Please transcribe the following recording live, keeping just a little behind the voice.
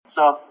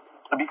So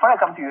before I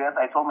come to US,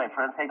 I told my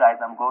friends, hey guys,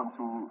 I'm going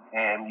to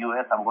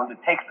US, I'm going to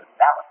Texas,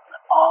 Dallas.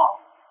 Like, oh,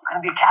 you're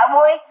going to be a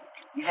cowboy?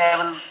 You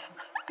have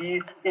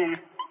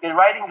you're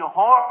riding your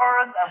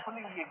horse and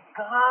pulling your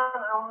gun.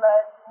 I'm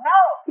like,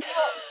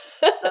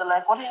 no. They're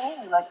like, what do you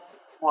mean? Like,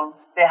 well,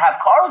 they have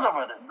cars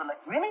over there. They're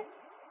like, really?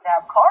 They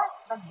have cars?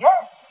 I said,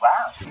 yes.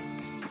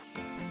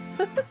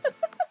 Wow.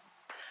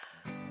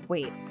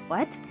 Wait,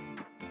 what?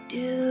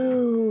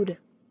 Dude,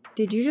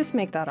 did you just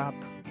make that up?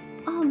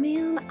 Oh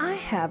man, I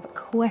have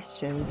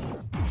questions.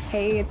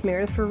 Hey, it's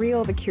Meredith for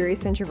Real, the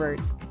Curious Introvert.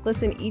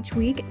 Listen each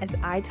week as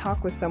I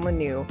talk with someone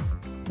new.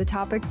 The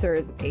topics are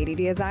as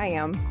ADD as I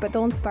am, but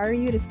they'll inspire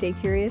you to stay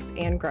curious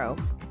and grow.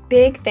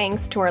 Big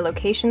thanks to our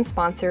location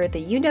sponsor,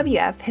 the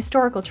UWF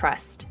Historical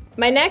Trust.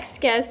 My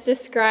next guest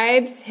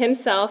describes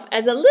himself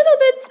as a little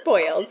bit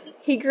spoiled.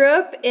 He grew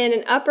up in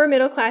an upper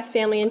middle class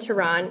family in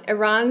Tehran,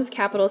 Iran's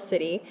capital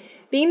city.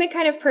 Being the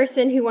kind of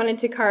person who wanted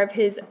to carve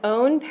his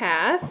own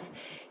path,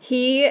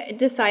 he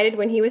decided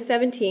when he was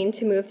 17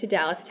 to move to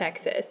Dallas,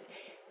 Texas.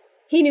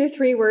 He knew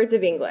 3 words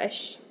of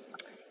English.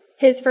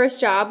 His first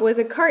job was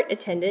a cart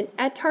attendant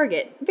at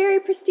Target, very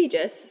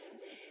prestigious.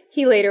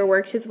 He later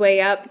worked his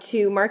way up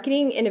to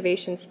marketing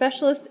innovation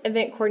specialist,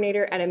 event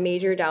coordinator at a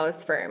major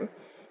Dallas firm.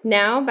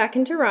 Now, back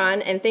in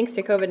Tehran, and thanks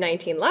to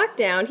COVID-19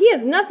 lockdown, he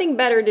has nothing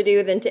better to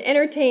do than to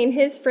entertain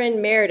his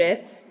friend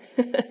Meredith.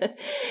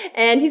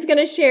 And he's going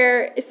to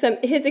share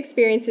his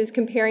experiences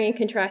comparing and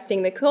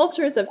contrasting the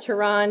cultures of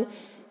Tehran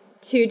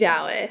to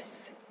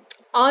Dallas.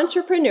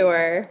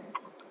 Entrepreneur,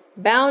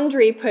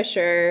 boundary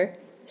pusher,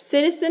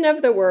 citizen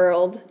of the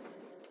world,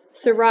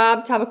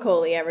 Sarab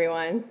Tabakoli,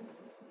 everyone.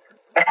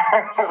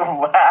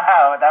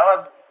 Wow, that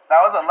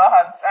was a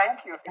lot.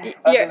 Thank you.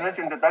 That's the best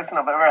introduction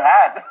I've ever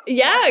had.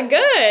 Yeah,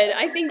 good.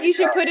 I think you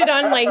should put it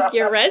on like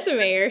your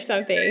resume or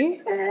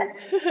something.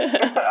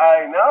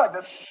 I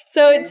know.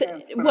 So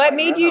what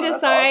made you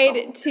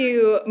decide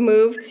to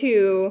move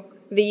to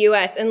the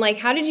U.S. and like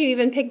how did you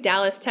even pick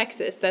Dallas,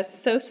 Texas? That's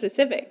so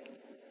specific.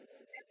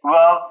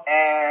 Well,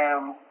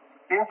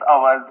 since I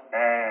was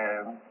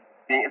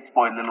being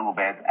spoiled a little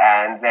bit,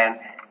 and then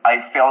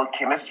I failed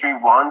chemistry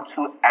 1,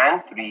 2,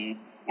 and 3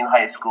 in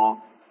high school.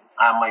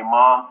 And my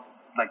mom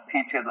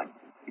teaches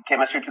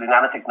chemistry to the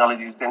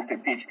nanotechnology students, to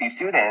PhD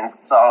students.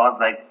 So I was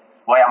like,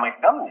 why am I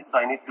failing it? So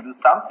I need to do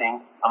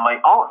something on my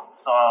own.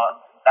 So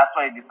that's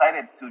why I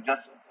decided to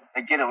just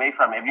get away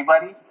from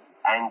everybody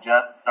and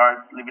just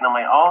start living on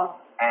my own.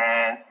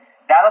 And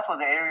Dallas was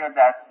the area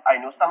that I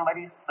knew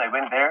somebody, so I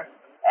went there,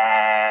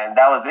 and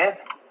that was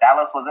it.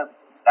 Dallas was it.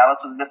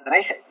 Dallas was the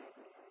destination.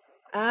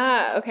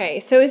 Ah, okay.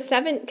 So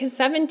because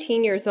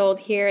 17 years old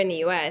here in the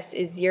U.S.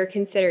 you're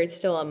considered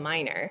still a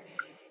minor.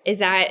 Is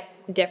that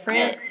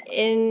different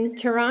in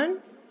Tehran?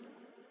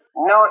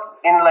 No,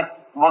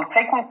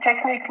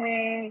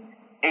 technically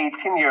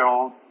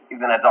 18-year-old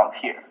is an adult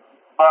here.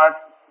 But,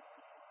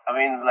 I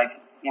mean,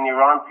 in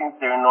Iran, since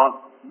they're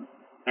not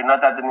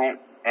that many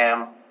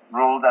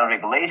rules and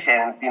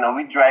regulations,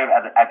 we drive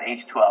at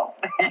age 12.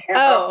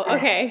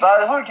 Okay.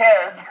 But who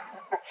cares?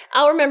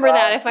 I'll remember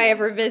that if I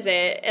ever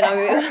visit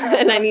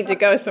and I need to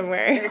go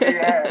somewhere.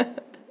 Yeah.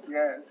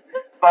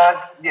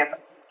 But, yes,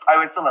 I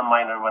was still a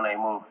minor when I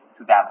moved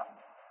to Dallas.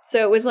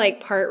 So it was like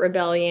part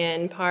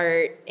rebellion,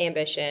 part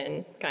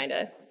ambition, kind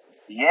of.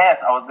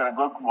 Yes, I was going to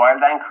go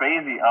wild and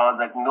crazy. I was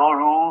like, no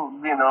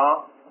rules,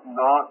 no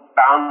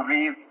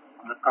boundaries.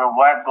 I'm just going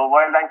to go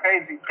wild and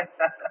crazy.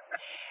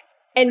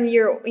 And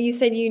you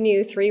said you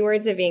knew 3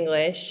 words of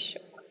English.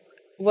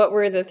 What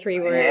were the 3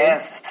 words?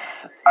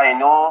 Yes, I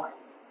know.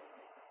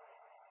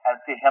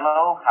 I'd say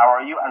hello, how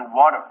are you, and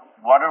water.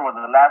 Water was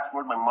the last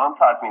word my mom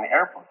taught me in the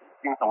airport.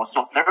 Since I was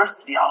so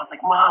thirsty, I was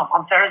like, Mom,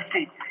 I'm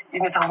thirsty.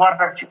 Give me some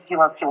water. She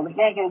was like,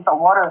 yeah, give me some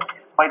water.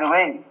 By the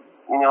way,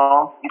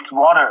 it's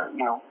water.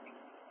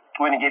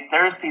 When you get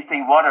thirsty,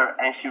 say water.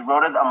 And she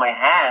wrote it on my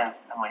hand,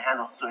 and my hand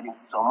was sweating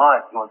so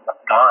much. It was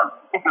just gone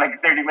in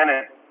 30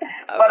 minutes.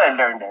 Oh. But I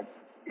learned it.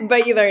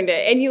 But you learned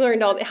it. And you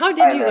learned how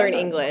did you learn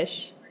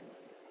English?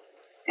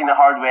 In a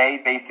hard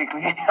way,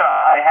 basically.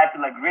 I had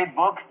to read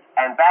books.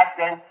 And back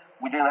then,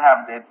 we didn't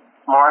have the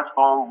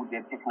smartphone with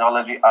the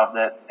technology of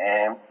the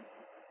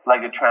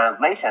the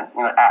translation,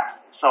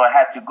 apps. So I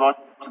had to go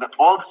to the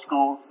old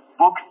school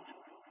books.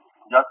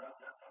 Just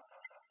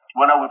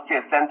when I would see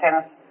a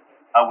sentence,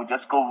 I would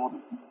just go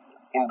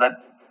in the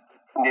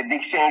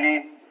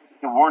dictionary,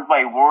 the word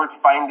by word,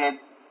 find it,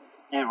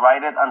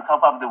 write it on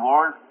top of the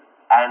word,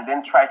 and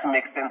then try to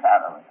make sense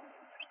out of it.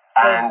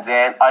 And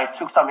then I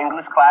took some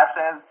English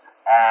classes,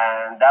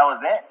 and that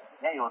was it.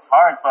 Yeah, it was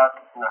hard,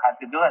 but I had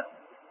to do it.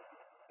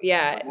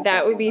 Yeah,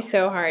 that would be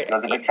so hard. It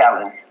was a big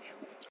challenge.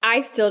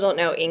 I still don't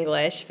know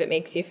English, if it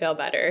makes you feel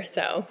better,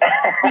 so.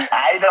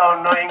 I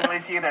don't know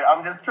English either.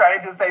 I'm just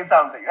trying to say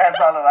something.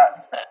 That's all of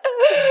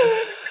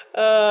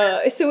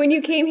that. So when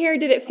you came here,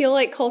 did it feel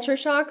like culture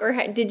shock, or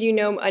did you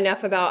know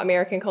enough about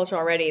American culture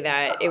already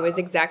that it was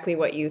exactly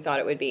what you thought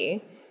it would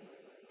be?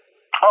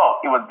 Oh,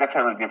 it was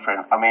definitely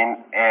different. I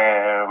mean,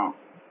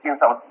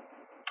 since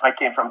I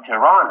came from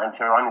Tehran, and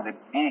Tehran is a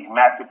big,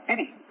 massive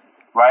city.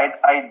 right?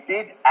 I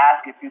did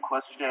ask a few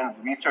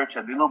questions, research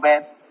a little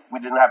bit. We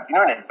didn't have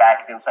internet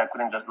back then, so I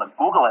couldn't just like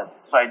Google it.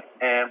 So I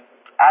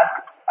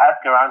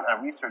asked around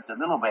and researched a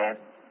little bit.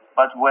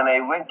 But when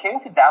I came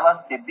to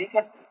Dallas, the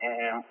biggest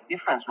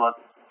difference was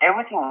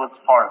everything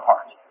was far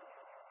apart.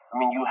 I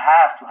mean, you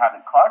have to have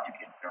a car to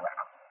get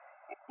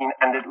around,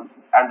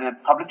 and the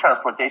public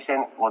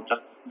transportation was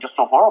just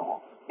so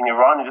horrible. In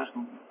Iran, you just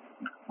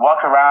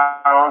walk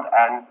around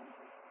and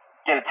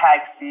get a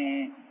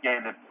taxi,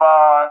 get a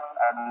bus,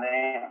 and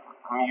then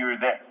you're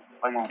there.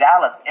 But in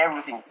Dallas,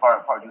 everything's far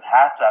apart. You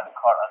have to have a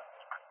car,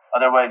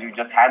 otherwise you're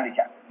just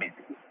handicapped,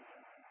 basically.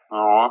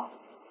 Mm-hmm.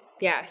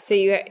 Yeah, so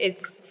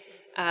it's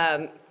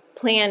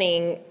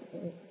planning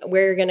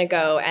where you're going to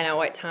go and at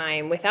what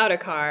time. Without a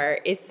car,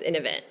 it's an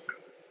event.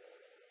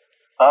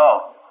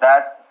 Oh,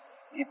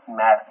 it's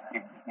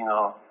massive,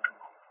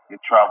 the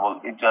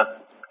trouble.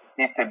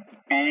 It's a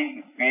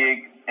big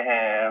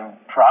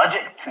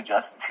project to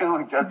just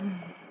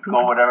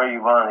go whatever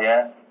you want,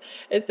 yeah.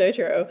 It's so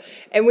true.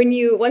 And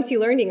once you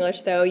learned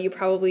English, though, you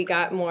probably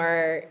got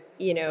more,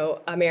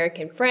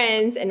 American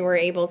friends and were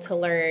able to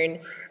learn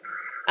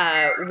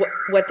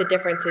what the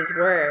differences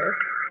were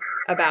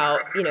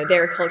about,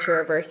 their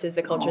culture versus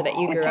the culture that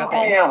you grew up in.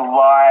 It took me a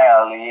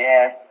while,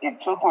 yes. It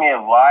took me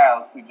a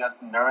while to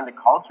just learn the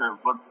culture.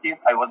 But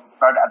since I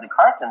started as a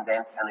car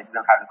attendant and I didn't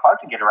have a car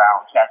to get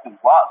around, so I had to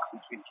walk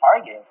between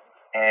Target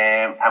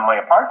and my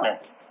apartment,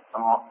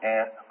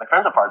 my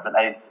friend's apartment,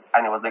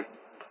 and it was like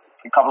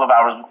a couple of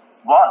hours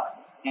walk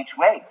each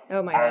way.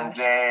 Oh my And gosh.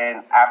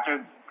 then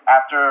after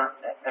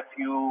a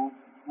few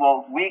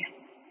weeks,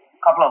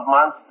 couple of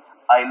months,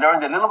 I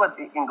learned a little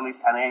bit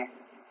English, and I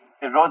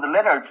wrote a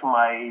letter to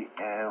my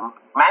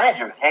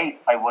manager. Hey,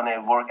 I want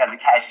to work as a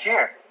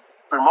cashier.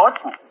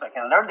 Promote me so I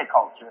can learn the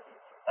culture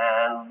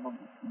and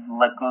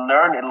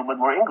learn a little bit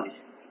more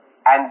English.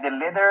 And the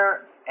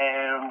letter,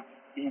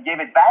 he gave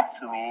it back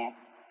to me,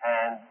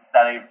 and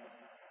that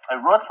I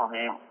wrote for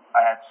him.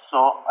 I had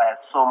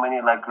so many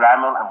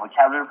grammar and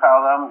vocabulary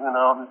problem,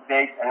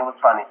 mistakes, and it was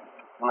funny,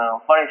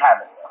 but it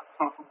happened.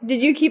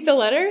 Did you keep the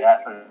letter? Yeah,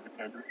 that's what it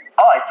turned out.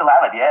 Oh, I still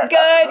have it, yes.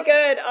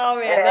 Good. Oh,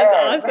 man,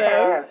 that's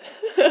awesome.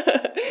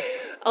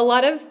 A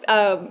lot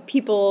of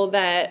people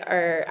that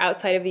are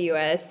outside of the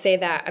U.S. say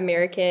that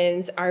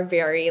Americans are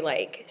very,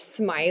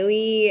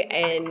 smiley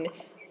and,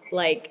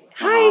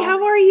 hi,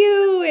 how are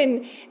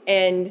you?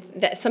 And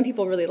that some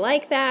people really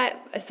like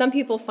that. Some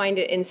people find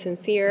it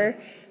insincere.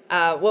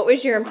 What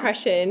was your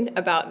impression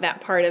about that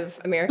part of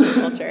American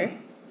culture?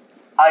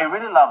 I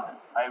really loved it.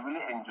 I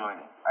really enjoyed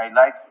it. I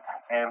like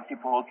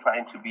people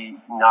trying to be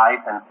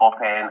nice and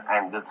open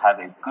and just have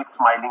a good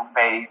smiling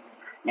face,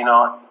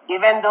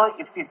 even though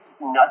if it's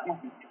not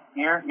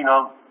insincere,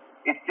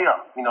 it's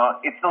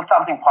still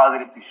something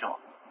positive to show.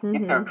 Mm-hmm.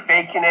 If they're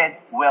faking it,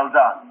 well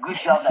done.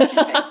 Good job that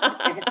you faked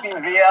it. If it's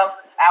been real,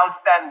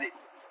 outstanding.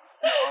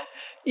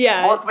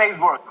 Yeah. Both ways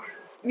work.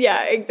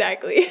 Yeah,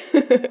 exactly.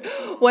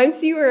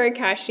 Once you were a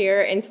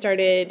cashier and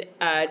started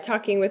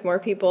talking with more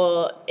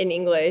people in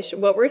English,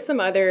 what were some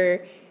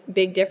other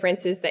big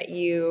differences that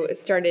you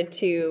started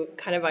to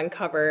kind of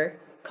uncover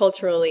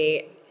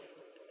culturally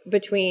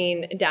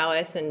between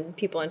Dallas and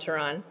people in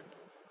Tehran?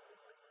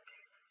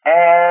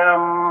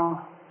 A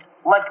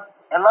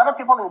lot of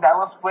people in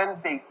Dallas, when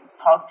they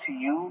talk to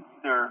you,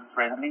 they're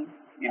friendly,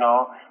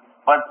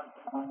 but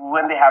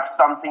when they have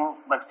something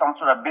some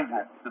sort of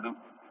business to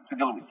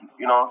deal with you,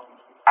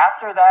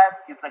 after that,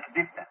 it's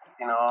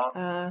distance,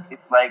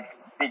 it's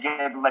they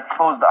get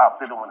closed up.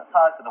 They don't want to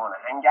talk. They don't want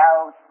to hang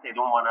out. They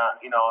don't want to,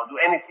 do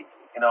anything,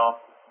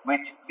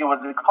 which it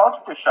was a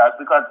culture shock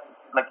because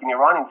in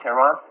Iran, in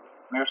Tehran,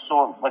 we are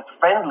so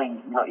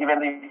friendly,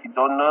 even if you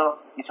don't know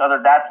each other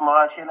that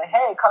much, you're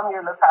hey, come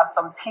here, let's have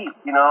some tea,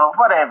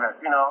 whatever,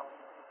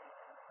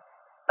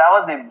 That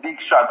was a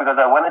big shock because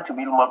I wanted to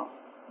be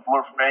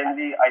more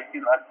friendly. I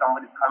feel like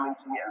somebody's coming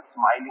to me and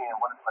smiling and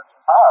wanted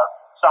to talk.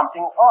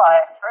 Something, I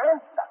have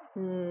friends.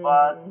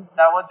 But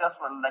that was just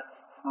for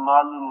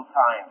small little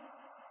time.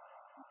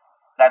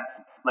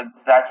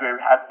 That's where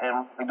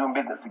we're doing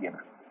business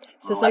together.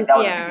 So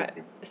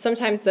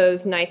sometimes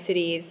those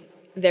niceties,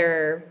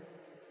 they're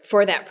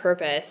for that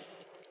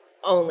purpose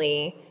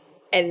only,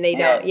 and they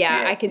don't.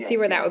 I can see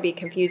where that would be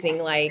confusing.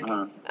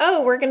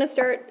 Oh, we're gonna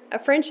start a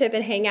friendship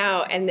and hang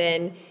out, and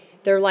then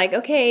they're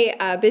okay,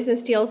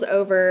 business deal's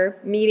over,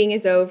 meeting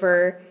is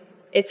over,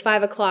 it's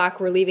 5:00,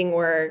 we're leaving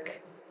work.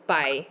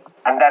 Bye.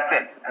 And that's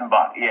it. And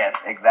bye.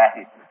 Yes,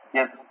 exactly.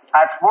 Yes.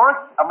 At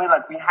work,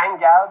 we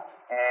hang out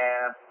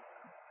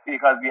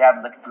because we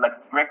have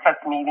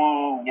breakfast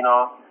meeting,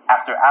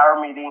 after our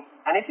meeting.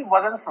 And if it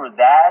wasn't for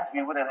that,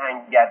 we wouldn't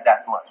hang out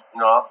that much,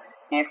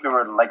 If we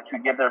were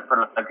together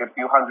for a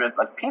few hundred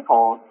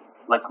people,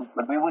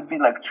 we would be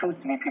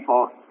 2-3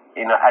 people,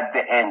 at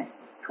the end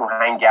to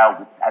hang out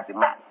with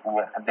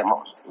at the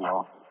most,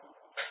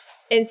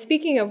 And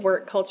speaking of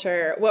work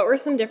culture, what were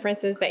some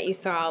differences that you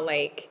saw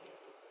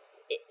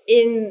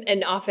in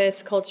an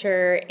office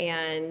culture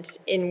and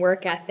in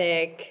work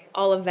ethic,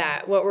 all of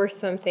that? What were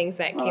some things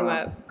that came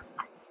up?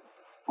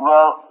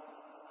 Well,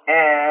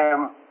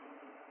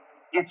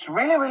 It's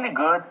really, really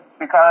good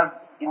because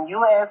in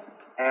U.S.,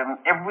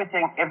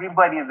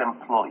 everybody is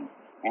employed.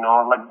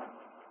 Like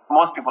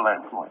most people are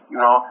employed.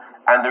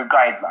 And their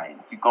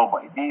guidelines. You go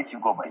by this. You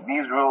go by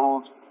these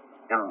rules.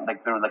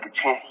 Like they're like a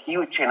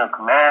huge chain of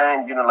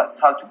command. Like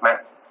talk to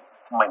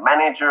my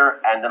manager,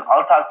 and then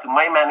I'll talk to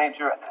my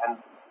manager,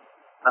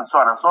 and so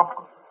on and so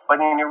forth. But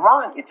in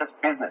Iran, it's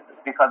just businesses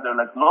because they're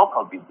like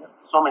local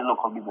businesses, so many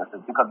local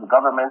businesses because the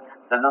government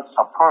doesn't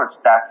support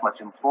that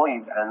much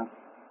employees and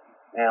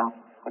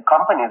the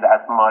companies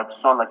as much.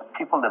 So like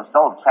people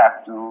themselves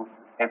have to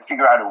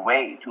figure out a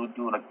way to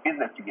do like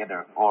business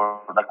together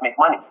or like make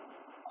money.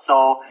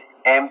 So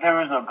there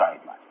is no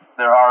guidelines.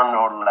 There are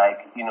no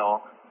like,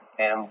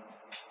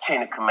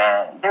 chain of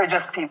command. They're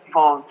just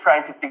people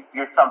trying to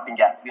figure something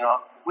out,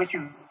 which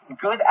is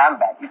good and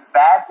bad. It's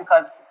bad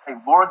because the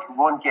work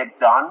won't get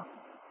done.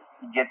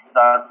 It gets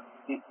done.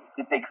 It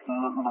takes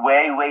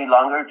way, way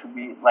longer to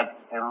be like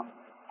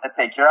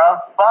take care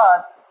of.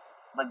 But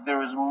like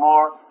there is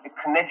more a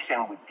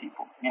connection with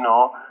people.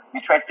 You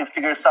try to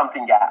figure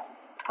something out.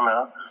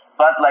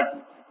 But like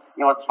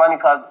it was funny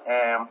because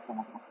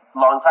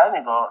long time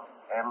ago,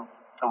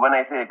 when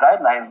I say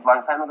guidelines,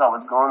 long time ago I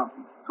was going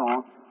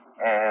to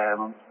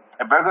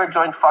a burger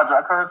joint,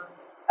 Fuddruckers,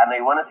 and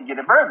I wanted to get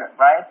a burger,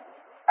 right?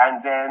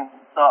 And then,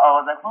 so I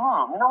was like,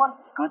 you know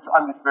what's good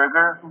on this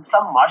burger?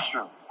 Some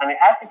mushrooms. And I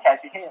asked the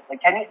cashier, hey, like,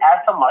 can you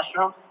add some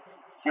mushrooms?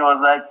 She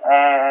was like,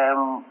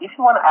 if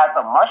you want to add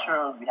some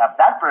mushrooms, we have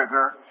that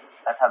burger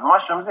that has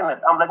mushrooms in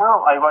it. I'm like,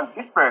 no, I want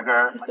this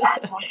burger, but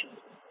add mushrooms.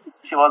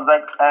 She was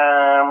like,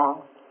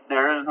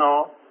 there is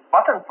no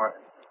button for it.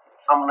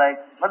 I'm like,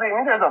 what do you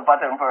mean there's no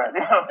button for it?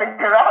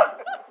 Figure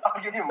out. I'll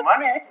give you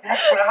money.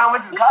 How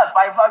much it costs?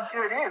 $5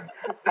 here it is.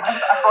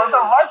 I want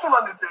some mushroom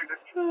on this burger.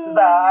 She's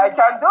like, I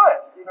can't do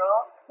it,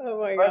 Oh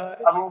my God.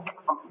 I mean,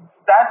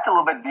 that's a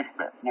little bit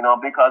different,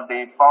 because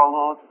they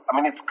follow,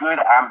 it's good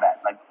and bad.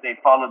 Like, they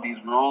follow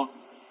these rules,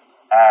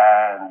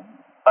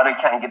 but I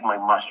can't get my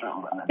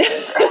mushroom on that burger.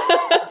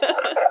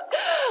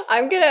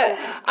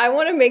 I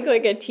want to make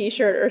like a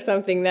t-shirt or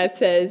something that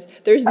says,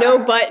 there's no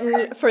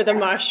button for the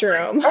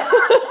mushroom.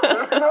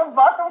 There's no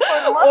button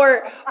for the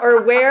mushroom.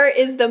 Or where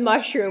is the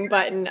mushroom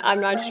button? I'm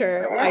not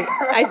sure. I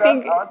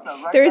think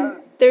awesome. Right?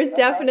 there's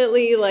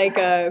definitely like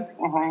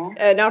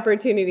an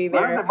opportunity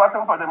there. Where's the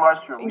button for the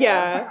mushroom?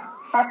 Yeah.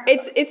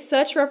 It's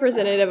such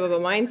representative of a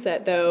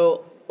mindset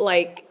though,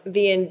 like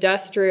the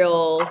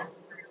industrial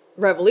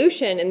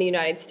revolution in the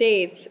United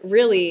States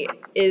really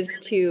is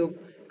to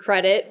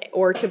credit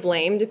or to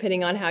blame,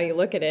 depending on how you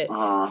look at it,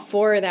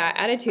 for that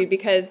attitude.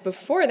 Because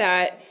before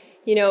that,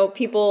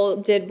 people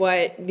did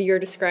what you're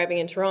describing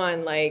in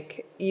Tehran.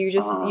 Like you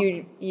just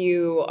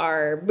you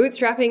are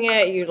bootstrapping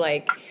it. You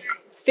like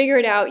figure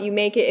it out. You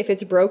make it. If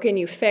it's broken,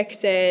 you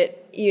fix it.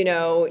 You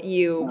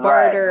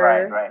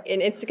barter. Right.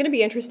 And it's going to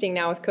be interesting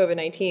now with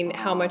COVID-19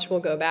 how much we'll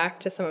go back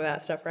to some of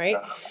that stuff. Right.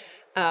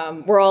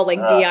 We're all like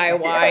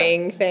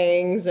DIYing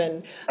things,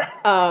 and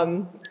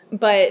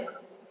but.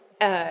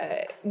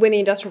 When the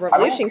Industrial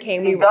Revolution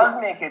came, it does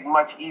make it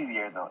much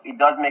easier, though. It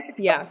does make it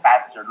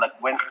faster. Like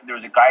when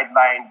there's a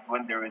guideline,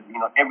 when there is,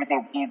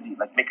 everything's easy.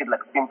 Like make it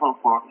like simple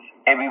for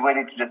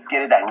everybody to just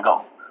get it and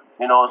go.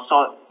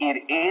 So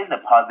it is a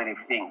positive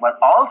thing, but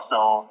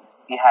also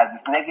it has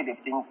this negative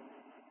thing,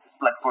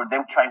 like for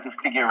them trying to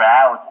figure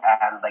out,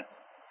 and like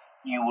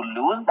you will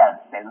lose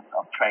that sense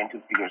of trying to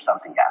figure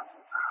something out.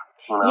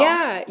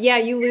 Yeah,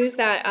 you lose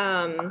that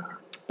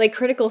like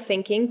critical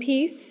thinking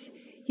piece.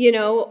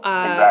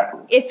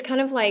 Exactly. It's kind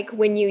of like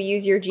when you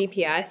use your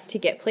GPS to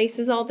get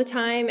places all the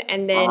time,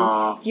 and then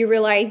you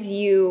realize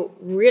you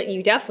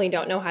definitely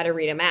don't know how to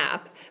read a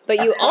map,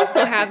 but you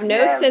also have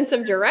no sense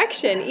of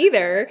direction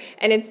either.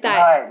 And it's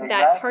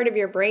that part of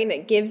your brain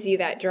that gives you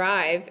that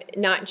drive,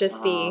 not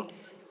just the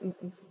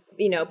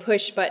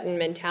push button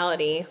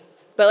mentality.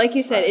 But like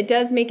you said, it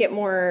does make it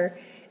more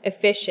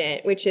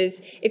efficient, which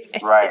is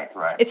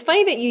It's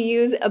funny that you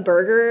use a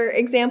burger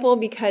example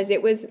because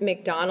it was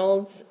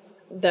McDonald's,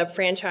 the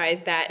franchise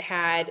that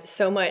had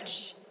so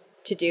much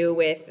to do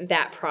with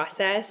that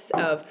process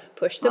of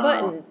push the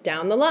button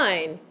down the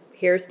line.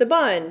 Here's the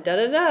bun,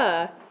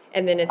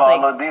 and then it's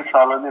follow this.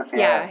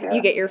 Yes, you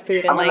get your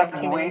food in like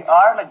 2 minutes. We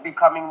are like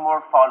becoming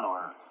more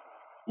followers,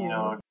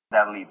 than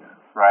leaders,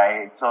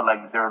 right? So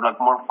like there are like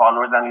more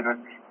followers than leaders,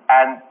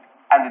 and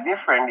the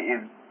difference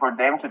is for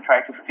them to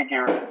try to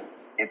figure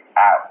it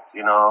out.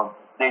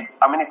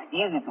 It's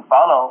easy to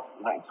follow.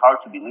 It's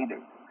hard to be leader.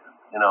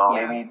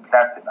 Maybe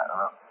that's it. I don't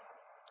know.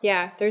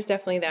 Yeah, there's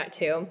definitely that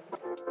too.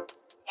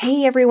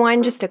 Hey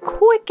everyone, just a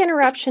quick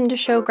interruption to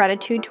show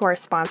gratitude to our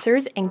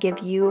sponsors and give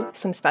you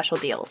some special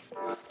deals.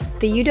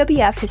 The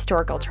UWF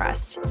Historical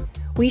Trust.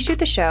 We shoot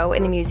the show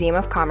in the Museum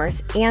of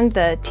Commerce and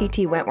the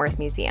T.T. Wentworth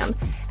Museum.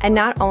 And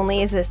not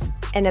only is this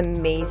an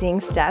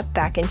amazing step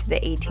back into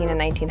the 18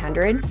 and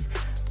 1900s,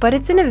 but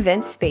it's an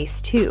event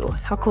space too.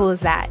 How cool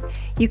is that?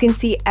 You can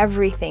see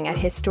everything at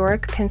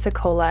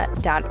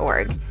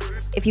historicpensacola.org.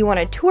 If you want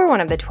to tour one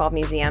of the 12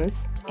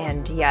 museums,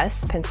 and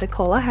yes,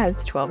 Pensacola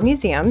has 12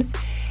 museums,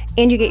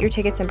 and you get your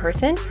tickets in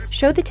person,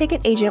 show the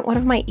ticket agent one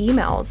of my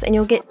emails and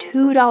you'll get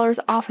 $2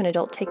 off an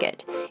adult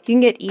ticket. You can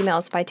get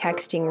emails by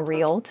texting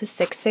REAL to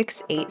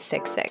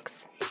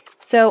 66866.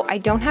 So I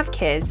don't have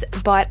kids,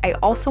 but I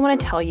also want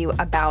to tell you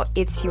about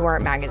It's Your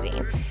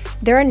Magazine.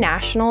 They're a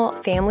national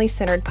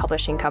family-centered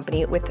publishing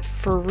company with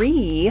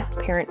free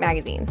parent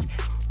magazines.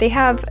 They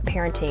have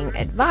parenting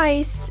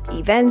advice,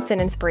 events,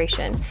 and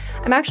inspiration.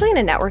 I'm actually in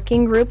a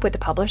networking group with the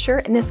publisher,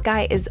 and this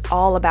guy is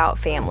all about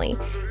family.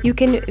 You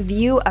can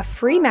view a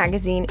free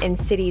magazine in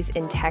cities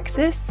in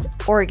Texas,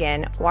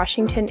 Oregon,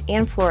 Washington,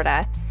 and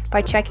Florida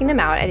by checking them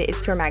out at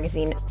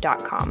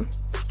itsyourmagazine.com.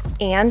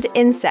 And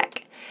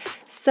INSEC.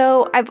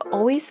 So I've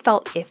always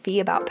felt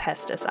iffy about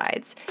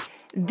pesticides.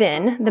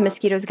 Then the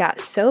mosquitoes got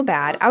so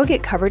bad, I would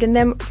get covered in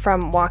them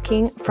from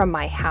walking from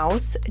my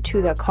house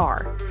to the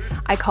car.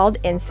 I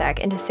called INSEC,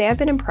 and to say I've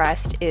been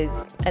impressed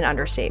is an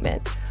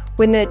understatement.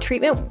 When the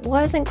treatment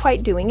wasn't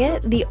quite doing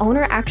it, the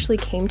owner actually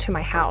came to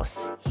my house.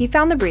 He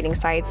found the breeding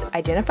sites,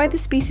 identified the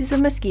species of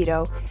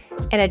mosquito,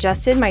 and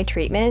adjusted my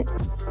treatment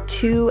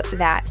to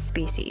that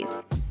species.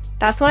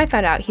 That's when I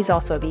found out he's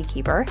also a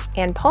beekeeper,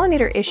 and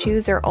pollinator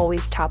issues are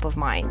always top of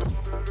mind.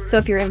 So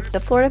if you're in the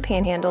Florida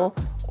Panhandle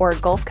or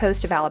Gulf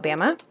Coast of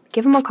Alabama,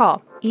 give him a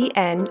call,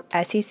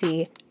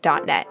 ensec.net.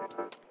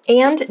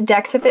 And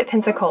Dexafit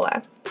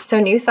Pensacola. So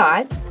new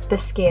thought, the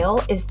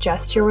scale is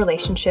just your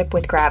relationship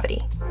with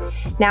gravity.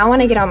 Now when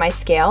I get on my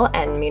scale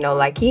and me no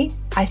likey,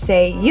 I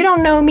say, you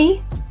don't know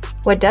me.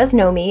 What does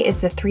know me is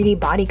the 3D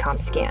body comp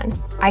scan.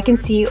 I can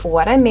see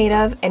what I'm made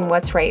of and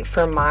what's right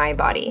for my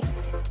body.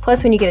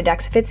 Plus, when you get a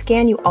Dexafit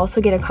scan, you also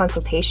get a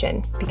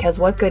consultation, because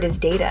what good is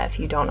data if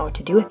you don't know what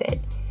to do with it?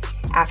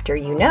 After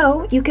you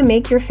know, you can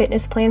make your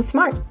fitness plan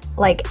smart,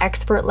 like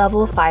Expert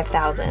Level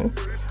 5000.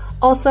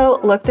 Also,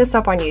 look this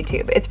up on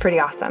YouTube. It's pretty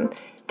awesome.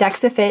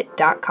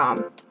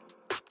 Dexafit.com.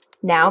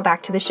 Now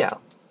back to the show.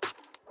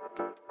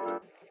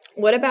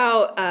 What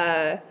about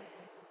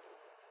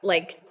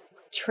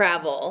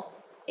travel?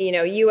 You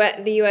know,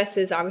 the U.S.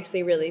 is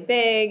obviously really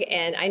big,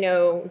 and I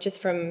know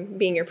just from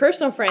being your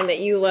personal friend that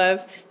you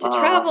love to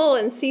travel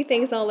and see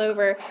things all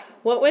over.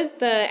 What was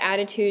the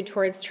attitude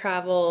towards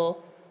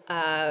travel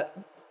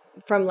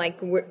from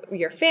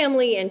your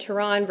family in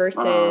Tehran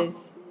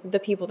versus the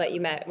people that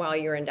you met while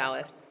you were in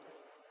Dallas?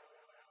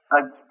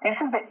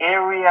 This is the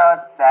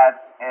area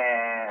that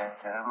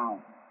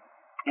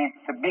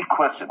it's a big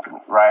question for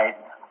me, right?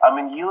 I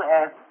mean,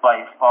 U.S.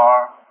 by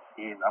far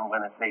is, I'm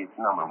going to say, it's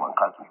number one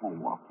country in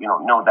the world,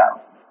 no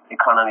doubt.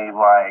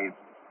 Economy-wise,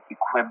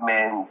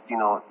 equipment,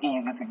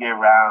 easy to get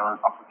around,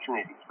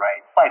 opportunities,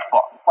 right? By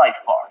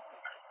far.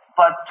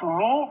 But to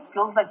me, it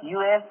feels like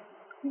U.S.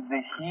 is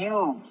a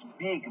huge,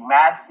 big,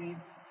 massive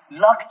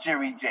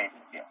luxury jail.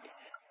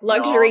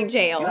 Luxury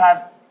jail. You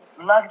have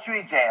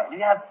luxury jail. You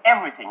have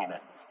everything in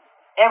it.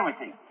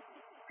 Everything.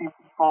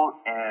 People,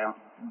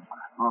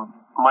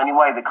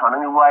 money-wise,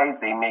 economy-wise,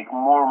 they make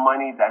more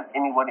money than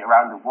anybody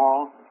around the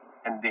world,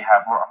 and they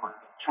have more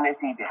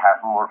opportunity, they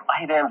have more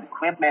items,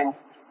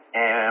 equipment,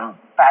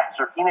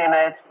 faster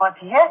internet,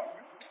 but yet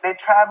they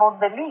travel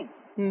the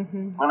least.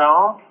 Mm-hmm.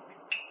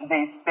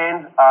 They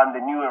spend on the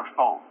newer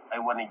phone. I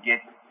want to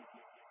get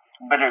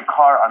better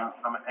car.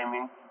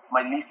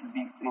 My lease is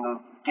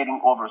getting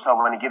over, so I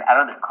want to get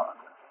another car.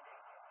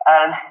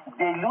 And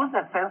they lose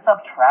the sense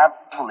of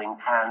traveling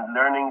and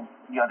learning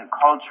the other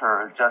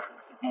culture,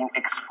 just being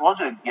exposed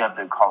to the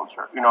other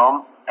culture,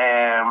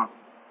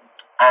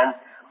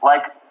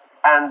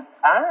 And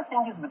another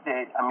thing is with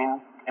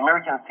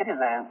American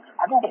citizen,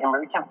 having the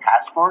American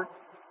passport,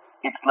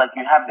 it's like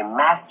you have the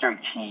master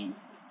key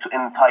to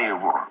entire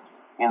world.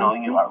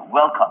 You are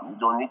welcome. You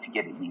don't need to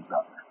get a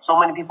visa. So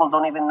many people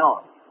don't even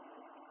know.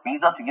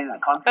 Visa to get in the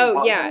country.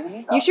 Oh, yeah.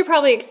 You should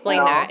probably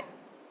explain that.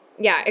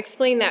 Yeah,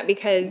 explain that,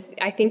 because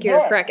I think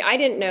you're correct. I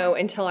didn't know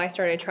until I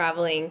started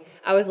traveling.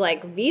 I was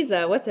like,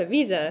 visa? What's a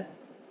visa?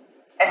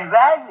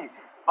 Exactly.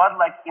 But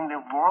in the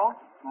world,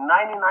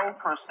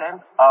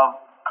 90% of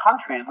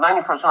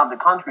the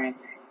countries,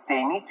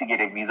 they need to get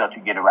a visa to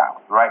get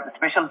around, right?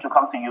 Especially to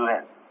come to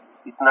U.S.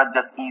 It's not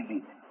just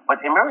easy.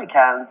 But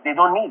Americans, they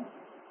don't need.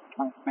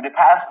 With a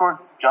passport,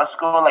 just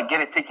go,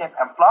 get a ticket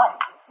and fly,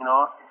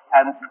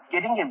 And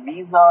getting a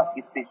visa,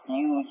 it's a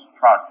huge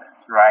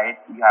process, right?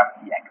 You have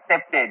to be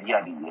accepted,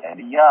 yada,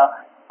 yada,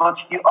 yada.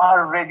 But you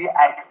are already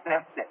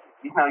accepted.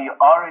 You're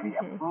already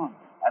approved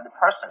as a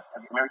person,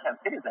 as an American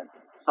citizen.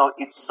 So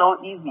it's so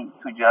easy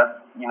to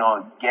just,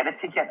 get a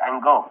ticket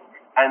and go.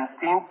 And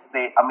since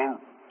a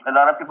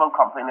lot of people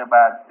complain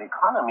about the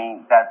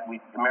economy, that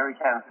with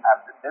Americans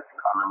have the best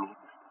economy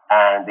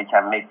and they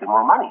can make the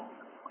more money.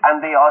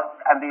 And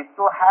they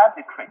still have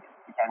the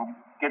credits. They can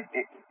get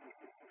a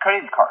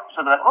credit card.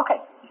 So they're like,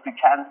 okay, if you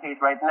can't pay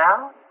it right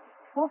now,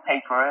 we'll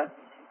pay for it.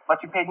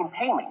 But you pay in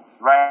payments,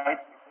 right?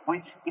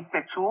 Which it's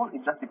a tool.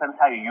 It just depends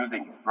how you're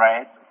using it,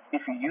 right?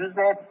 If you use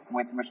it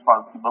with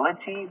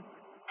responsibility,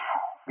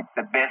 it's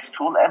the best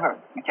tool ever.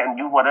 You can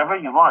do whatever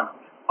you want.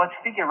 But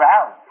figure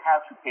out how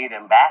to pay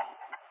them back,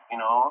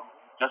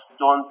 Just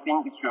don't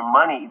think it's your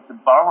money. It's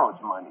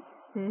borrowed money.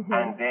 Mm-hmm.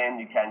 And then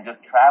you can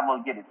just travel,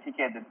 get a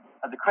ticket.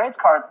 the credit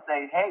cards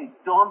say, hey,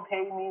 don't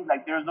pay me,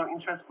 like there's no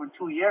interest for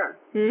 2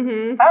 years.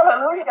 Mm-hmm.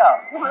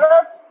 Hallelujah.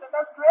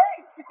 That's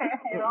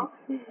great.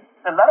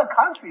 A lot of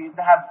countries,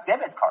 they have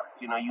debit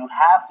cards. You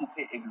have to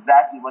pay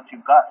exactly what you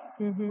got.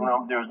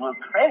 Mm-hmm. There's no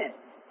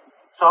credit.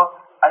 So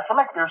I feel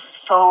like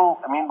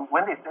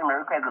when they say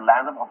America is a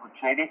land of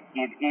opportunity,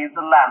 it is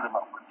a land of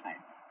opportunity,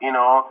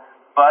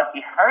 but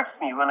it hurts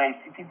me when I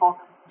see people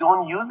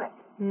don't use it.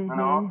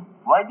 Mm-hmm.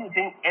 Why do you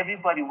think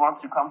everybody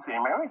wants to come to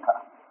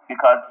America?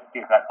 Because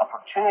they've got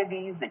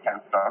opportunities, they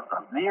can start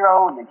from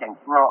zero, they can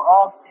grow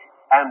up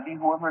and be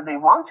whoever they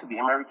want to be.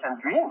 American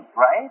dream,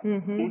 right?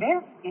 Mm-hmm.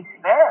 It's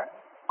there,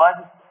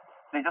 but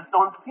they just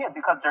don't see it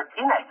because they're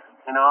in it,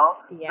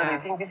 Yeah. So they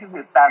think this is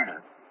the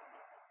standards.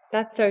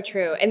 That's so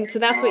true. And so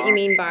that's what you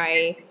mean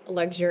by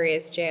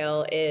luxurious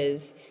jail,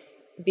 is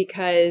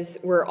because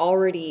we're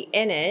already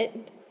in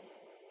it,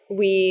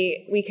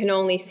 we can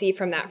only see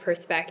from that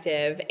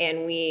perspective,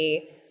 and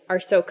we are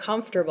so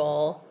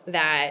comfortable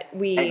that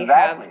we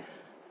Exactly.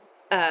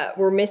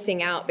 we're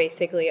missing out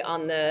basically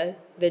on the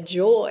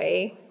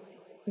joy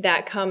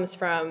that comes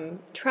from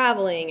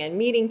traveling and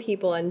meeting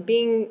people and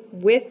being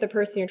with the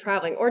person you're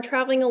traveling, or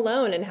traveling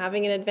alone and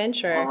having an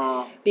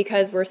adventure,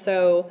 because we're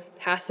so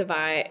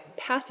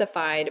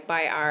pacified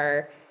by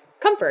our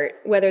comfort,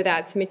 whether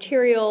that's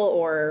material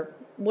or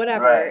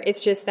whatever. Right.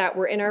 It's just that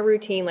we're in our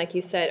routine, like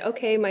you said.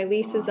 Okay, my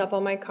lease is up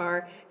on my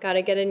car,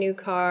 gotta get a new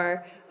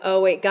car.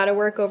 Oh wait, gotta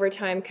work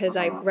overtime because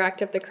I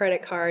racked up the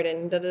credit card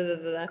and da da da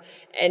da.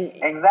 And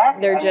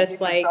exactly, they're and just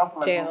like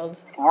jailed,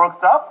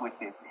 worked up with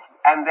this.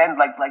 And then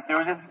like there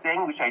is this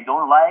saying which I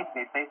don't like.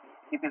 They say,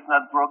 if it's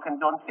not broken,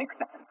 don't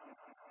fix it.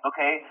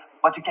 Okay,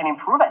 but you can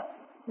improve it.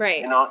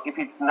 right? If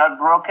it's not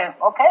broken,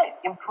 okay,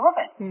 improve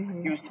it.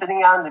 Mm-hmm. You're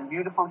sitting on the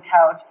beautiful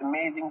couch,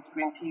 amazing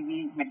screen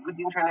TV with good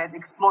internet,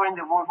 exploring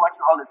the world,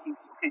 watching all the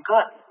things. Okay,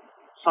 good.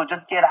 So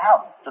just get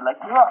out. So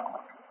like, look,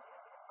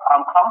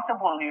 I'm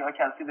comfortable here. I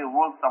can see the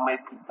world from my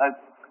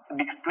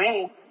big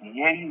screen.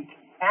 Yeah, you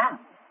can.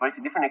 But it's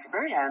a different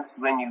experience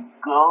when you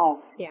go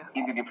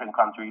into different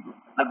country,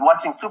 like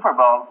watching Super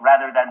Bowl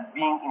rather than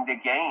being in the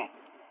game.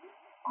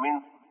 I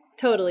mean,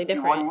 totally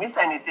different. You won't miss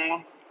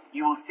anything.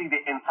 You will see the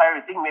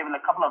entire thing, maybe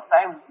like a couple of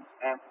times,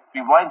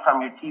 rewind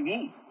from your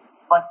TV.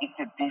 But it's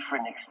a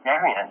different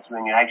experience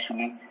when you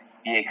actually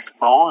be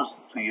exposed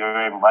to your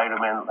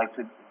environment, like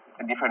to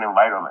a different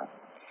environment.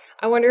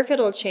 I wonder if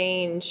it'll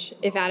change,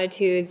 if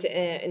attitudes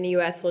in the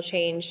U.S. will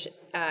change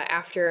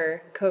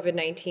after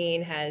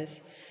COVID-19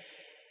 has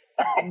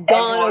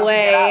gone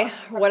away,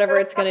 whatever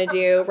it's going to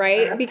do,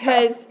 right?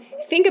 Because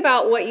think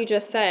about what you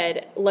just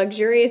said,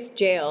 luxurious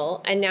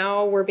jail, and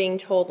now we're being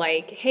told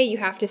like, hey, you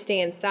have to stay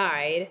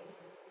inside.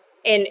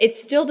 And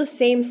it's still the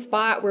same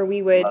spot where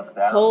we would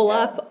hole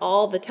up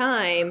all the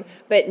time,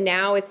 but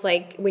now it's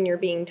like when you're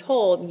being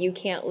told you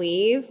can't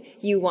leave,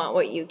 you want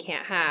what you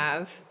can't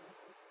have.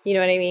 You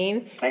know what I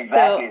mean?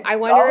 Exactly. So I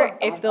wonder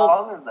if they'll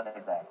always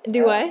like that.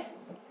 Do what?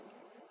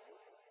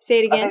 Say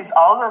it again. It's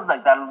always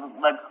like that.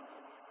 Like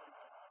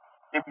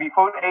if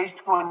before age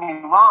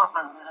 21,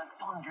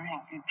 don't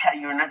drink.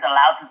 You're not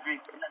allowed to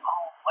drink. You're like,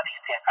 oh, what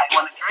is it? I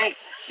want to drink.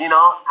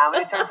 And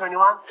when you turn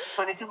 21,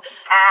 22,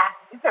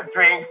 it's a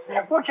drink.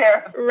 Who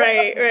cares?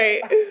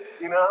 Right.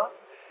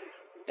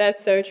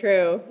 That's so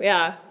true.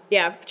 Yeah.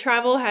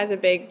 Travel has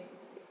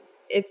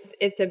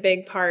it's a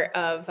big part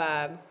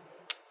of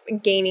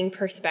gaining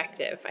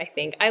perspective, I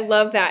think. I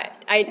love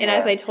that.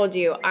 As I told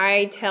you,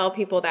 I tell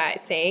people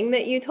that saying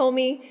that you told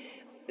me.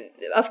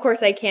 Of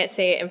course, I can't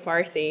say it in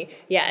Farsi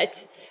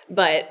yet,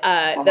 but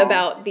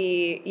about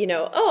the,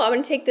 I'm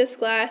going to take this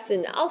glass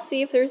and I'll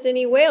see if there's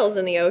any whales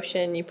in the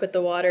ocean. You put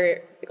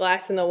the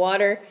glass in the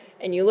water,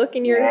 and you look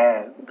in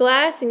your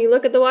glass and you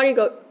look at the water, you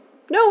go,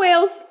 no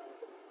whales.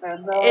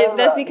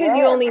 That's because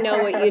you only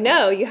know what you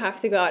know. You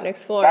have to go out and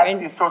explore.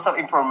 That's your source of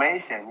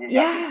information. You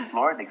have to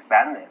explore it,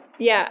 expand it.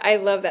 Yeah, I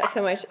love that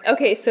so much.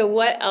 Okay, so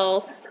what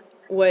else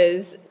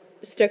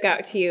stuck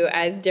out to you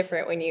as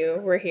different when you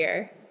were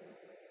here?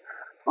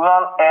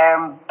 Well,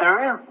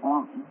 there is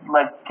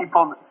like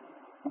people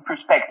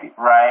perspective,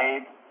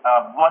 right?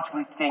 What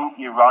we think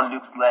Iran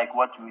looks like,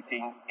 what we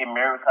think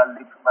America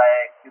looks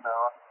like,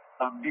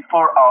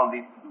 before all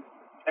this,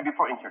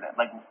 before internet,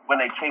 like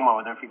when I came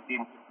over there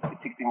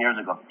 16 years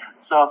ago.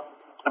 So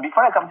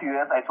before I come to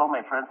US, I told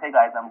my friends, hey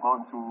guys, I'm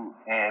going to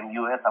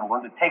US, I'm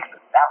going to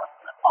Texas, Dallas.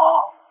 Like,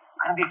 oh,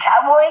 you're going to be a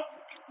cowboy?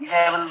 You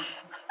haven't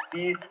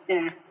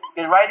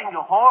been riding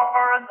your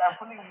horse and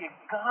putting a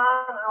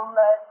gun? I'm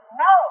like,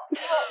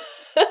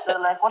 no. They're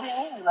like, what do you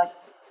mean? Like,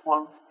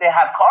 well, they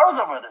have cars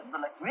over there.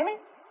 They're like, really?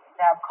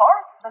 They have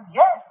cars? I said,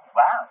 yeah.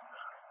 Wow.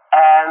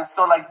 And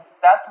so like,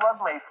 that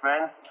was my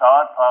friend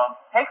thought of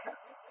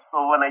Texas.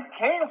 So when I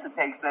came to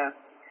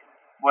Texas,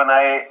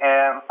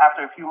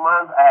 after a few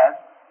months,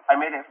 I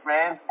made a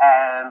friend,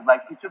 and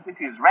like he took me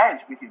to his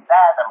ranch with his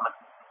dad. I'm like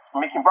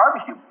making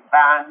barbecue,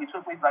 and he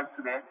took me like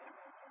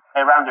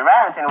around the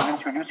ranch, and he was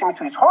introducing me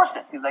to his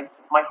horses. He's like,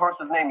 my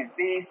horse's name is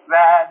this,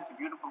 that. It's a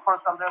beautiful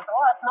horse from there. I said,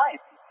 oh, that's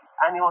nice.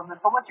 And he was like,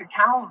 so what's your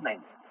camel's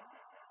name?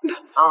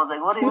 I was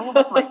like, what do you mean?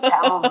 What's my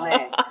camel's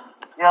name?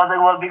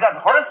 well, we got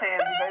horses.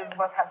 You guys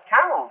must have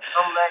camels.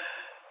 I'm like,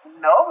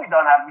 no, we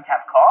don't have. We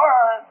have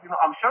cars.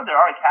 I'm sure there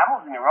are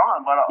camels in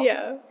Iran, but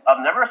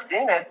I've never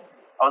seen it.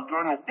 I was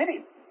growing in the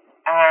city,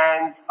 and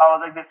I was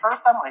like, the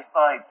first time I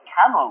saw a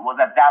camel was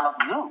at Dallas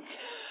Zoo.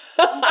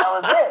 That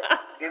was it.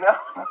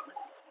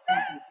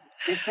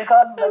 It's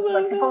because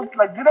like people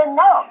like didn't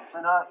know.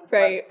 It's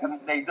right?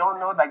 Like, they don't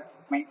know. Like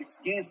we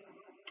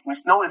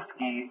snow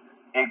ski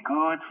a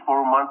good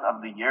 4 months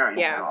of the year in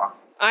Iran.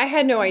 I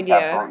had no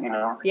idea.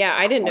 Yeah,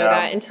 I didn't know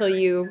that until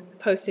you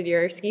posted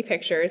your ski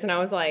pictures, and I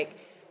was like,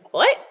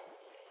 what?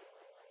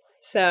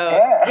 So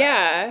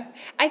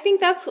I think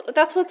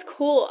that's what's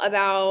cool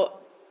about,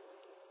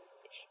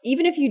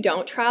 even if you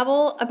don't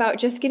travel, about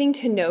just getting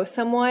to know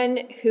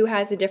someone who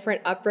has a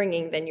different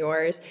upbringing than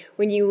yours.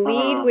 When you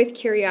lead with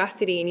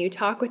curiosity and you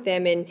talk with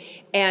them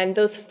and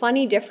those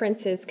funny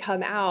differences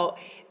come out,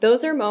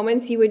 those are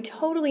moments you would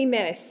totally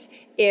miss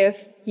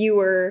if you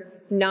were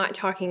not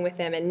talking with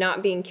them and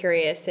not being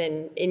curious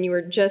and you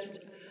were just,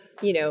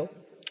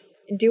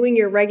 doing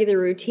your regular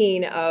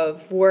routine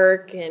of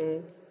work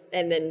and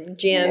then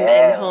gym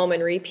and home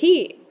and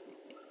repeat.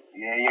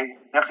 Yeah, you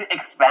have to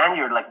expand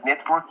your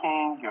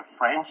networking, your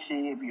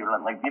friendship, your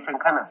different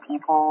kind of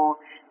people.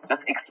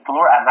 Just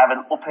explore and have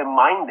an open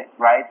mind,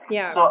 right?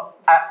 Yeah. So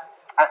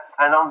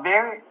I'm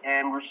very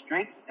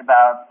restrict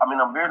about.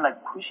 I'm very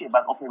pushy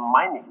about open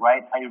minded,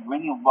 right? I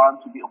really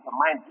want to be open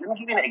minded. Let me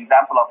give you an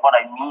example of what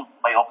I mean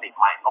by open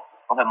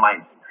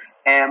mind.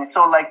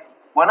 So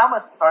when I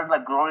was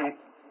started growing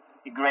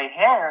gray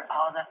hair, I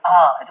was like,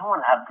 I don't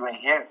want to have gray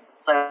hair.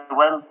 So I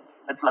went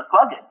to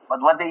plug it. But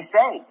what they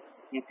say,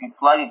 if you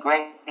plug a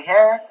gray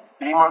hair,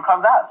 3 more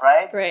comes out,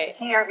 right? Right.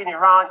 Here in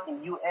Iran,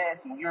 in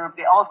U.S., in Europe,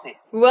 they all say it.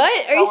 What?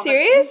 Are you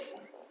serious?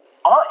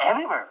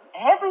 Everywhere.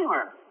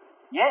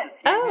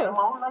 Yes. Oh. My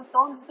mom was like,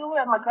 don't do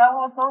it. My grandma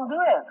was, don't do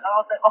it. I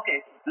was like,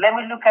 okay, let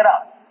me look it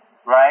up,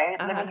 right?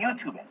 Let me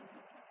YouTube it.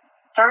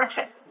 Search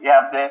it. We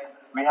have the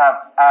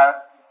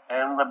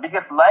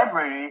biggest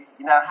library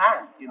in our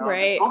hand,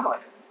 right. Just Google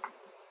it.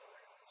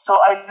 So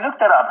I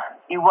looked it up.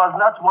 It was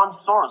not one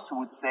source who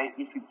would say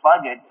if you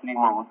plug it, 3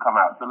 more would come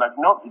out. They're like,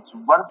 no, it's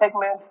one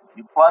pigment,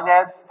 you plug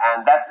it,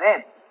 and that's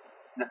it.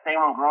 The same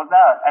one grows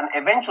out. And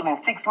eventually in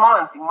 6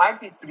 months, it might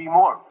be 3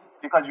 more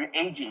because you're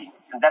aging,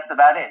 and that's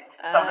about it.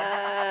 So I'm like,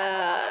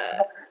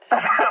 so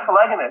I'm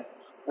plugging it.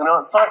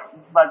 So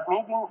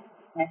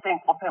me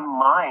saying open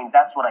mind,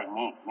 that's what I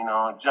mean.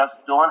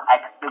 Just don't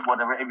accept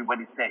whatever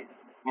everybody say.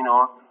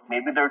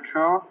 Maybe they're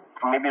true,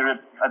 maybe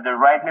they're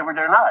right, maybe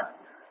they're not.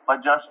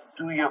 But just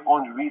do your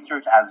own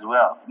research as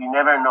well. You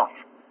never know.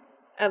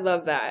 I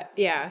love that.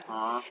 Yeah.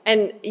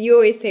 And you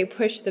always say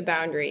push the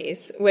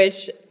boundaries,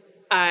 which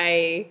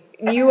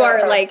you are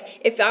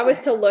if I was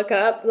to look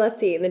up, let's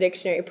see, in the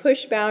dictionary,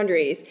 push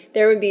boundaries,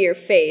 there would be your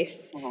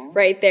face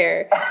right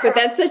there. But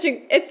it's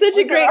such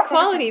a great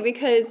quality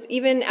because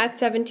even at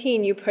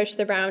 17, you pushed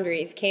the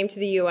boundaries, came to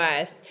the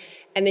U.S.,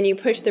 and then you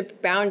push the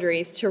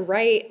boundaries to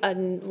write a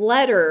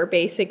letter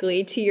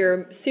basically to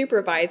your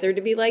supervisor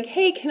to be like,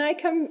 hey, can I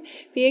come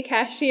be a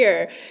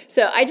cashier?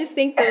 So I just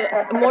think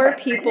that more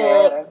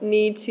people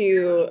need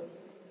to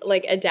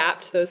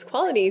adapt to those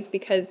qualities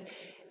because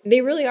they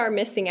really are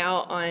missing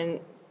out on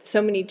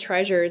so many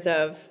treasures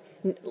of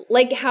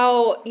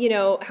how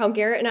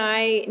Garrett and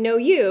I know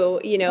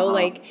you,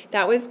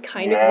 that was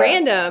kind of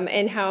random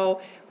and how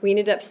we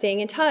ended up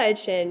staying in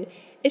touch. And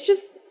it's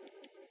just,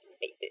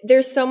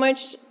 there's so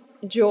much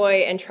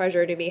joy and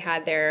treasure to be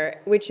had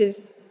there, which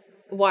is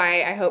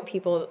why I hope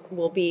people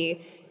will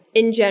be,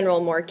 in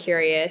general, more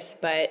curious.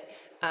 But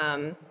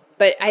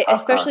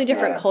especially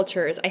different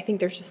cultures, I think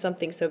there's just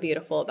something so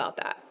beautiful about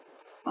that.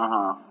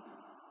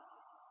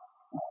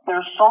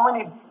 There's so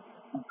many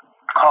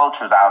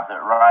cultures out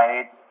there,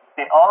 right?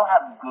 They all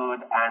have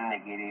good and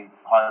negative,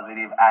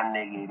 positive and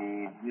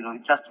negative.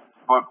 Just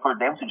for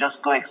them to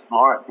just go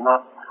explore it.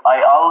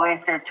 I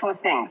always say 2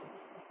 things: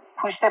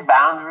 push the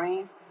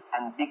boundaries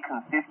and be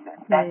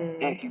consistent. That's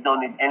it. You don't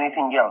need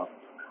anything else.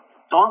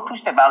 Don't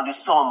push the boundaries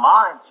so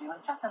much.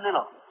 Just a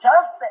little,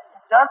 just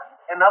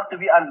enough to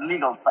be on the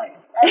legal side.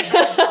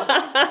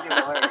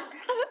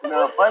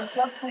 But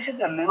just push it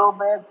a little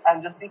bit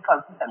and just be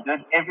consistent. Do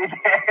it every day,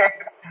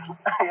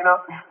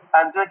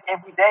 and do it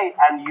every day,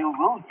 and you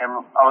will. I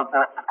was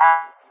gonna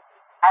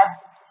add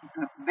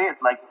to this,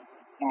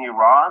 in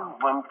Iran,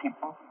 when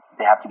people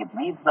they have to get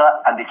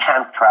visa and they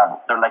can't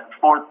travel. They're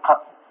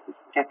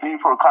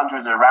 3-4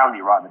 countries around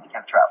Iran that you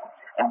can't travel.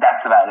 And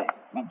that's about it.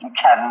 You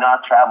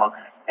cannot travel.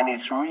 And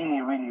it's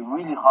really, really,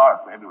 really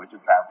hard for everyone to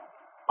travel.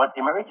 But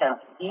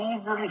Americans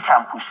easily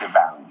can push the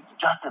boundaries.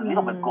 Just a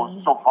little bit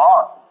goes so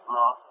far.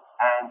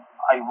 And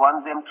I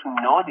want them to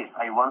know this.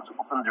 I want to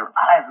open their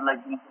eyes.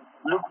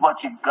 Look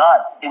what you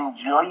got.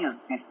 Enjoy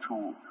this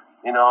tool.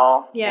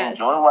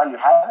 Enjoy while you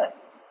have it.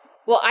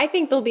 Well, I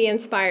think they'll be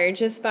inspired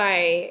just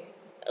by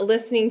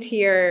listening to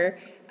your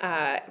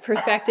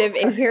perspective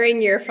and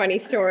hearing your funny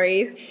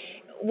stories.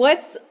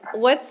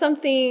 What's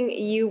something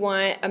you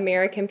want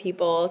American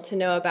people to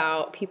know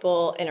about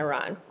people in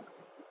Iran?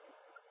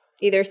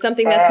 Either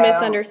something that's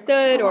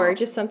misunderstood or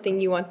just something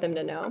you want them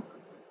to know.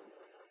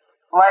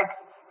 Like,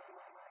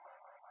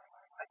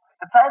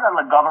 aside on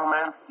the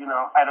governments,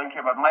 I don't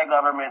care about my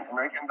government,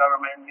 American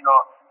government,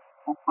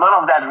 none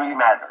of that really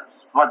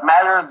matters. What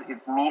matters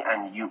is me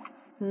and you.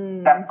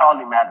 That's all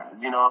that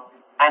matters,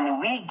 And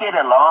we get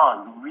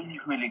along really,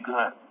 really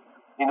good.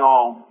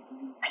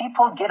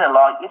 People get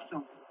along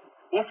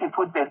if you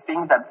put the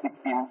things that it's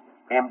been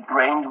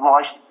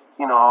brainwashed,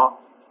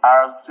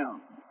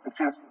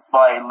 since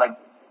by like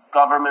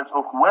governments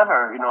or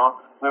whoever,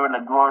 we were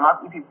like growing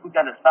up. If you put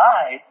that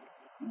aside,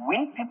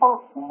 we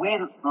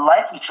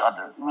like each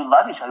other. We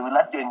love each other. We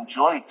like to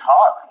enjoy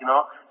talk,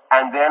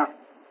 And then,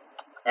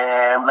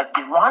 like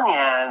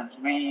Iranians,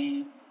 as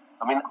you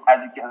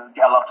can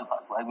see, I love to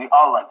talk. Right? We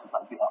all like to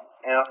talk. We all,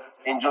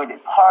 enjoy the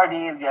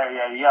parties,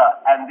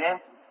 And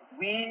then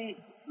we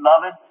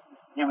love it.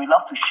 Yeah, we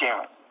love to share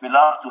it. We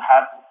love to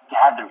have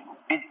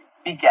gatherings, big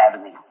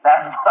gatherings.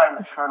 That's why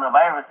the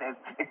coronavirus is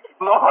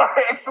explode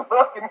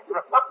in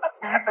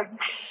Iran.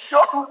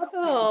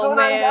 Don't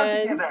hang out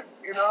together,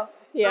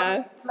 Yeah.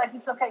 So, like,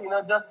 it's okay,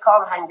 just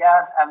come hang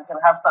out and we can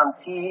have some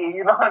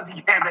tea,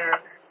 together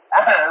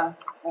and,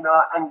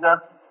 and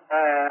just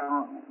have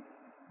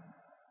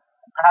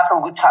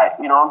some good time,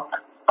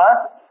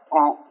 But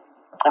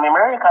in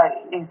America,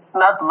 it's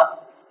not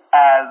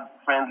as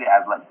friendly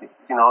as like this,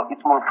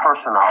 it's more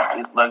personal.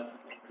 It's like,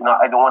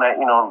 I don't want to,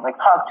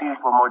 talk to you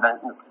for more than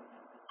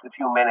a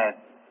few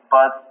minutes.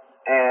 But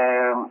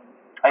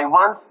I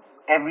want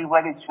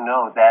everybody to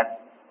know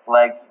that,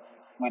 like,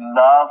 we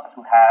love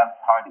to have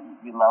parties.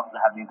 We love to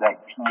have you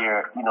guys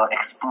here,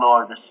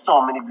 explore. There's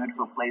so many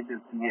beautiful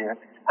places here,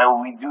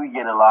 and we do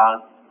get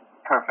along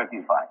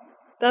perfectly fine.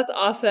 That's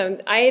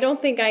awesome. I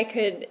don't think I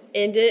could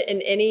end it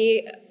in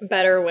any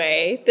better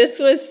way. This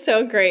was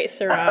so great,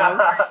 Saurabh.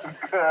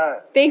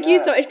 Thank you.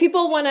 So if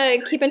people want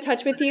to keep in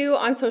touch with you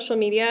on social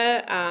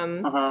media,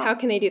 how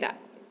can they do that?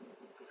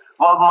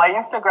 Well, my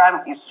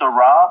Instagram is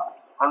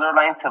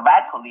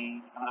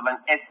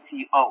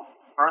Saurabh_Tawakkoli_STO.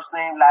 First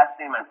name, last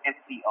name, and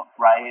STO,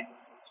 right?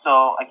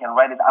 So I can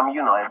write it.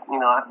 You know it.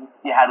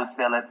 You how to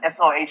spell it.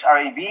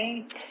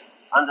 SOHRAB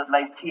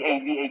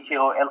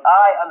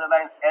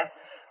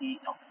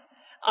 _TAVAKOLI_SCO.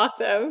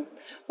 Awesome.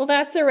 Well,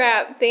 that's a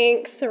wrap.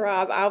 Thanks,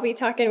 Saurabh. I'll be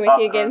talking with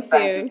you again soon.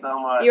 Thank you so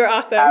much. You're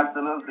awesome.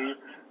 Absolutely.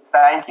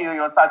 Thank you. It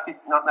was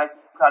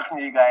nice talking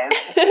to you guys.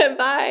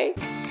 Bye.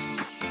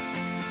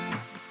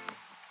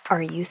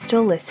 Are you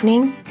still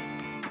listening?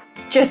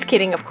 Just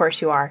kidding, of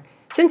course you are.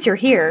 Since you're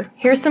here,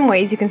 here's some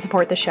ways you can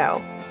support the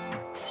show.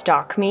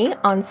 Stalk me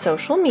on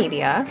social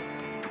media,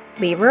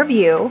 leave a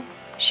review,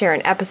 share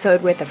an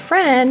episode with a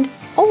friend,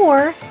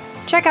 or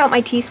check out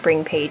my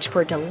Teespring page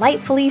for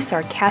delightfully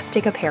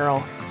sarcastic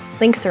apparel.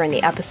 Links are in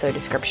the episode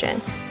description.